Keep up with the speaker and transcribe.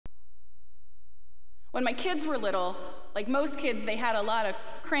When my kids were little, like most kids, they had a lot of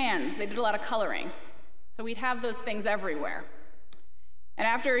crayons. They did a lot of coloring. So we'd have those things everywhere. And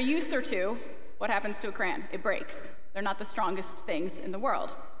after a use or two, what happens to a crayon? It breaks. They're not the strongest things in the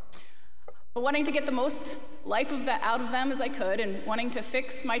world. But wanting to get the most life out of them as I could, and wanting to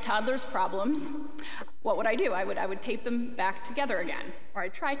fix my toddler's problems, what would I do? I would tape them back together again, or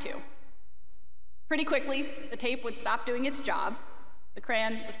I'd try to. Pretty quickly, the tape would stop doing its job. The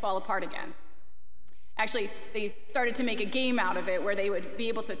crayon would fall apart again. Actually, they started to make a game out of it where they would be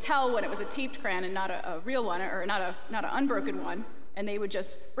able to tell when it was a taped crayon and not a real one, or not an unbroken one, and they would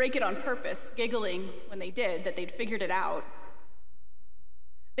just break it on purpose, giggling when they did, that they'd figured it out.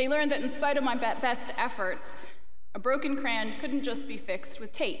 They learned that in spite of my best efforts, a broken crayon couldn't just be fixed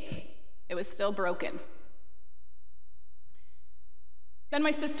with tape. It was still broken. Then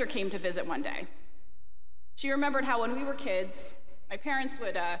my sister came to visit one day. She remembered how when we were kids, my parents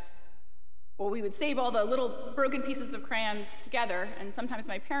would, we would save all the little broken pieces of crayons together, and sometimes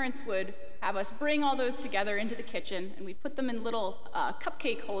my parents would have us bring all those together into the kitchen, and we'd put them in little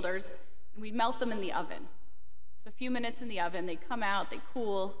cupcake holders, and we'd melt them in the oven. Just a few minutes in the oven, they'd come out, they'd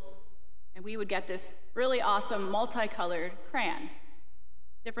cool, and we would get this really awesome multicolored crayon,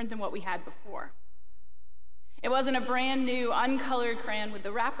 different than what we had before. It wasn't a brand new uncolored crayon with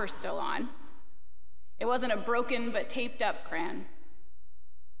the wrapper still on. It wasn't a broken but taped up crayon.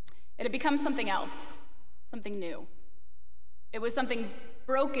 It had become something else, something new. It was something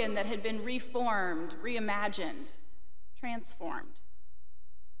broken that had been reformed, reimagined, transformed.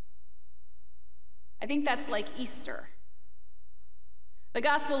 I think that's like Easter. The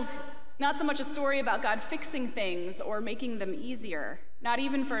gospel's not so much a story about God fixing things or making them easier, not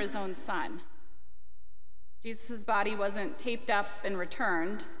even for his own son. Jesus' body wasn't taped up and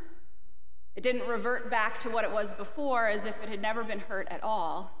returned. It didn't revert back to what it was before as if it had never been hurt at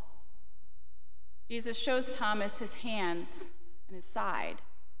all. Jesus shows Thomas his hands and his side.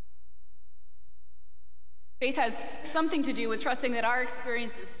 Faith has something to do with trusting that our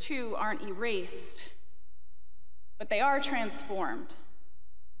experiences too aren't erased, but they are transformed.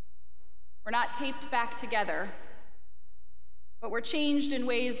 We're not taped back together, but we're changed in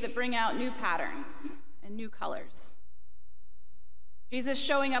ways that bring out new patterns and new colors. Jesus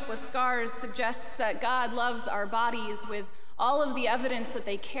showing up with scars suggests that God loves our bodies with all of the evidence that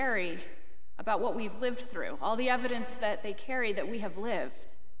they carry about what we've lived through, all the evidence that they carry that we have lived.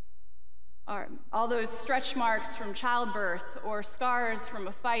 All those stretch marks from childbirth, or scars from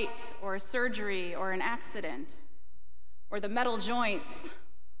a fight, or a surgery, or an accident, or the metal joints,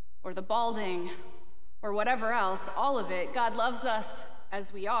 or the balding, or whatever else, all of it, God loves us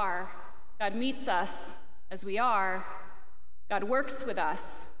as we are. God meets us as we are. God works with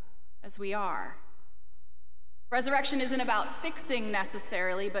us as we are. Resurrection isn't about fixing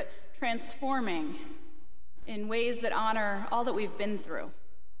necessarily, but transforming in ways that honor all that we've been through.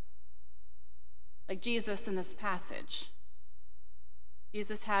 Like Jesus in this passage.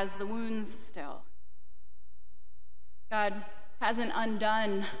 Jesus has the wounds still. God hasn't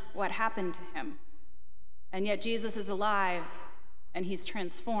undone what happened to him. And yet Jesus is alive, and he's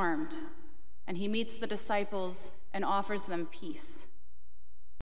transformed, and he meets the disciples and offers them peace.